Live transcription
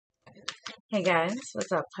Hey guys,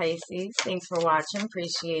 what's up Pisces? Thanks for watching,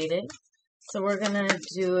 appreciate it. So we're going to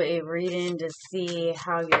do a reading to see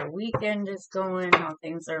how your weekend is going, how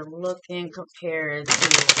things are looking compared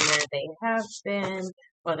to where they have been,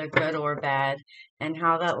 whether good or bad, and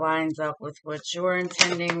how that lines up with what you're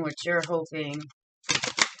intending, what you're hoping.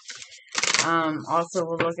 Also,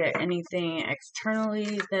 we'll look at anything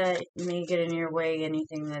externally that may get in your way,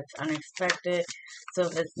 anything that's unexpected. So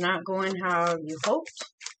if it's not going how you hoped,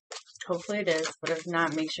 hopefully it is, but if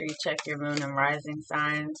not, make sure you check your moon and rising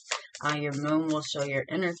signs. Your moon will show your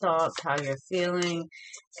inner thoughts, how you're feeling,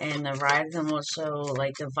 and the rising will show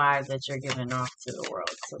like the vibe that you're giving off to the world.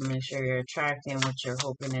 So make sure you're attracting what you're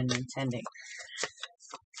hoping and intending.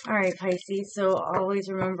 Alright, Pisces, so always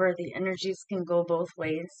remember the energies can go both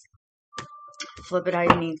ways. Flip it how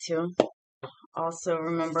you need to. Also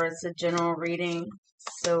remember it's a general reading,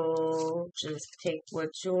 so just take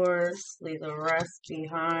what's yours, leave the rest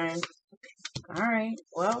behind. Alright,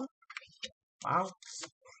 well, wow.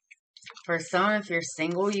 For some, if you're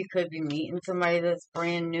single, you could be meeting somebody that's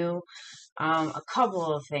brand new. A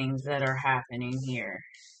couple of things that are happening here.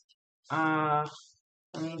 Let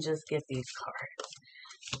me just get these cards.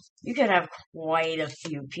 You could have quite a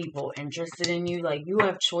few people interested in you. Like, you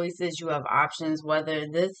have choices, you have options. Whether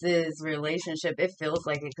this is relationship, it feels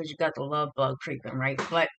like it because you got the love bug creeping, right?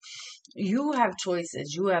 But you have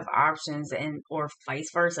choices, you have options, and or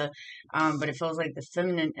vice versa. But it feels like the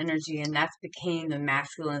feminine energy, and that's became the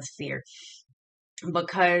masculine sphere.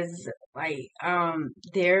 Because, like,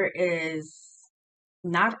 there is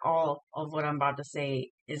not all of what I'm about to say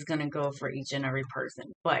is going to go for each and every person,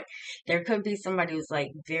 but there could be somebody who's like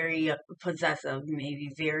very possessive, maybe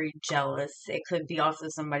very jealous. It could be also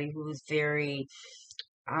somebody who's very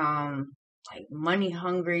like money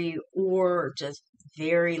hungry, or just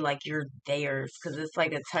very like you're theirs, because it's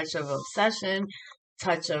like a touch of obsession,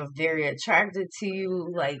 touch of very attracted to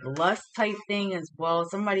you, like lust type thing as well.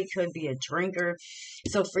 Somebody could be a drinker.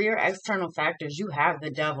 So for your external factors, you have the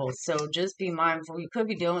devil. So just be mindful. You could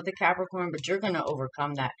be dealing with the Capricorn, but you're going to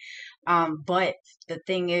overcome that. But the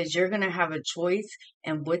thing is, you're going to have a choice.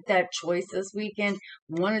 And with that choice this weekend,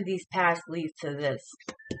 one of these paths leads to this.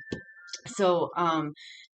 So,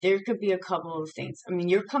 there could be a couple of things. I mean,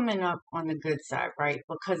 you're coming up on the good side, right?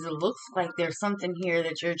 Because it looks like there's something here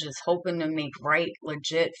that you're just hoping to make right,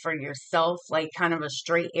 legit for yourself, like kind of a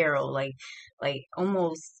straight arrow, like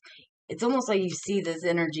almost, it's almost like you see this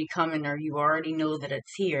energy coming, or you already know that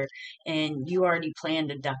it's here and you already plan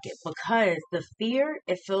to duck it. Because the fear,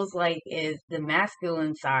 it feels like, is the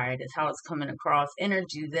masculine side, is how it's coming across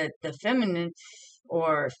energy that the feminine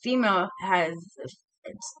or female has.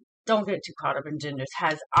 Don't get too caught up in genders,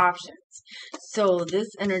 has options. So this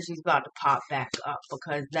energy is about to pop back up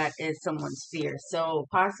because that is someone's fear. So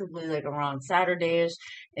possibly like around Saturday-ish.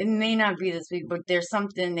 It may not be this week, but there's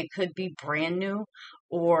something that could be brand new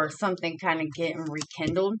or something kind of getting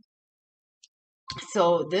rekindled.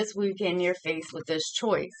 So this weekend you're faced with this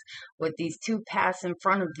choice, with these two paths in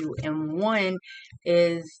front of you, and one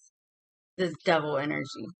is this devil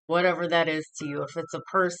energy, whatever that is to you. If it's a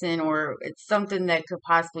person, or it's something that could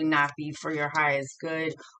possibly not be for your highest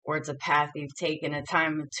good, or it's a path you've taken a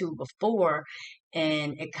time or two before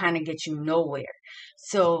and it kind of gets you nowhere.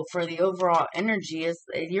 So for the overall energy, is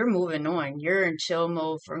you're moving on. You're in chill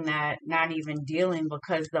mode from that, not even dealing,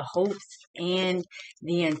 because the hopes and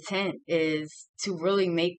the intent is to really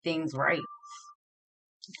make things right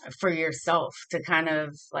for yourself, to kind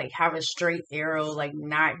of like have a straight arrow, like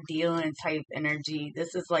not dealing type energy.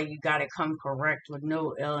 This is like you got to come correct with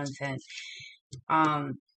no ill intent.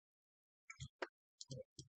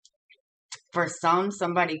 For some,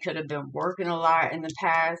 somebody could have been working a lot in the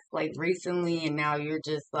past, like recently, and now you're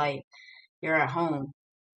just like, you're at home,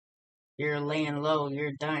 you're laying low,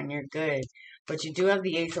 you're done, you're good. But you do have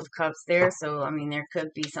the Ace of Cups there, so I mean, there could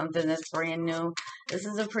be something that's brand new. This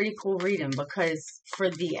is a pretty cool reading because for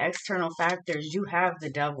the external factors, you have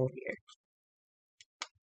the devil here.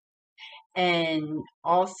 And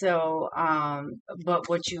also, but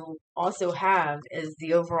what you also have is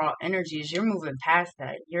the overall energies. You're moving past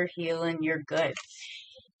that. You're healing, you're good.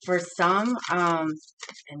 For some, and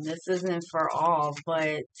this isn't for all,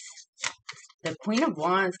 but the Queen of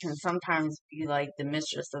Wands can sometimes be like the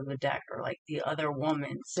mistress of the deck, or like the other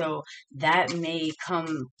woman. So that may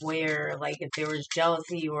come where, like, if there was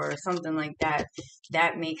jealousy or something like that,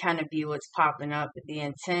 that may kind of be what's popping up. The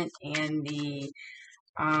intent and the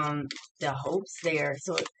hopes there.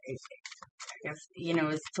 So I guess, you know,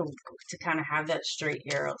 is to kind of have that straight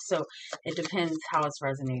arrow. So it depends how it's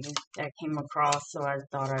resonating. That came across, so I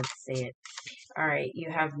thought I'd say it. All right,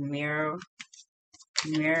 you have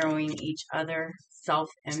mirroring each other.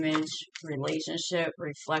 self-image, relationship,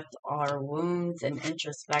 reflect our wounds and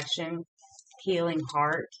introspection, healing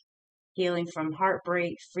heart, healing from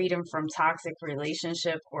heartbreak, freedom from toxic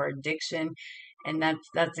relationship or addiction. And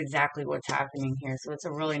that's exactly what's happening here. So it's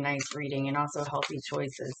a really nice reading, and also healthy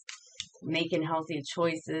choices. Making healthy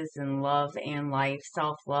choices in love and life,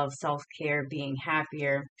 self-love, self-care, being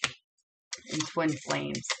happier, and twin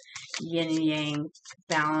flames. Yin and yang,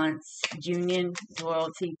 balance, union,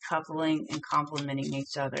 loyalty, coupling, and complementing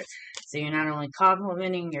each other. So you're not only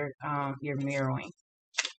complementing, you're mirroring.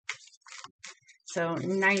 So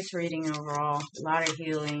nice reading overall. A lot of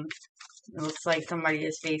healing. It looks like somebody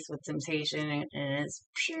is faced with temptation and is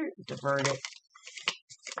pure diverted.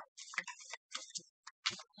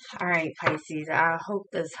 Alright, Pisces, I hope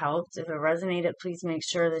this helped. If it resonated, please make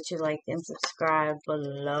sure that you like and subscribe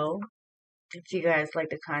below. If you guys like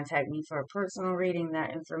to contact me for a personal reading,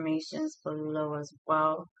 that information is below as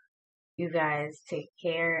well. You guys take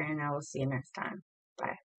care, and I will see you next time.